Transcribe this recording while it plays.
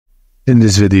In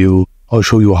this video, I'll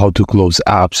show you how to close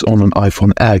apps on an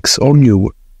iPhone X or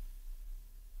newer.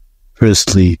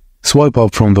 Firstly, swipe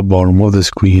up from the bottom of the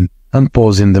screen and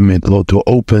pause in the middle to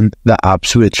open the app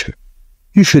switcher.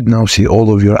 You should now see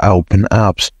all of your open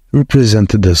apps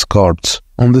represented as cards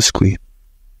on the screen.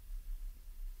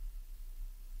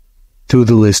 To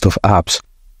the list of apps,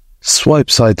 swipe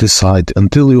side to side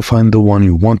until you find the one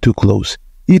you want to close.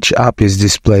 Each app is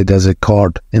displayed as a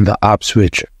card in the app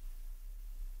switcher.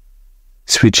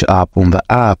 Switch app on the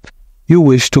app you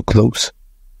wish to close.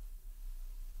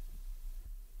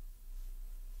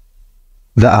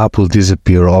 The app will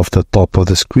disappear off the top of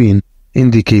the screen,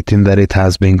 indicating that it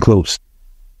has been closed.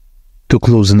 To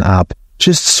close an app,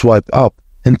 just swipe up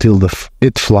until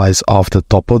it flies off the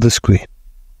top of the screen.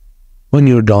 When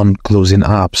you're done closing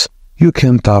apps, you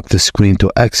can tap the screen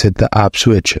to exit the app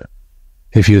switcher.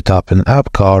 If you tap an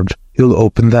app card, you'll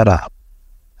open that app.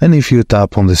 And if you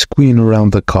tap on the screen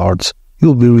around the cards,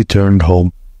 you'll be returned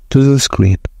home to the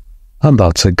screen. And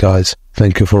that's it, guys.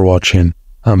 Thank you for watching.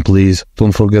 And please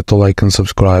don't forget to like and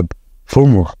subscribe for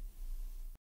more.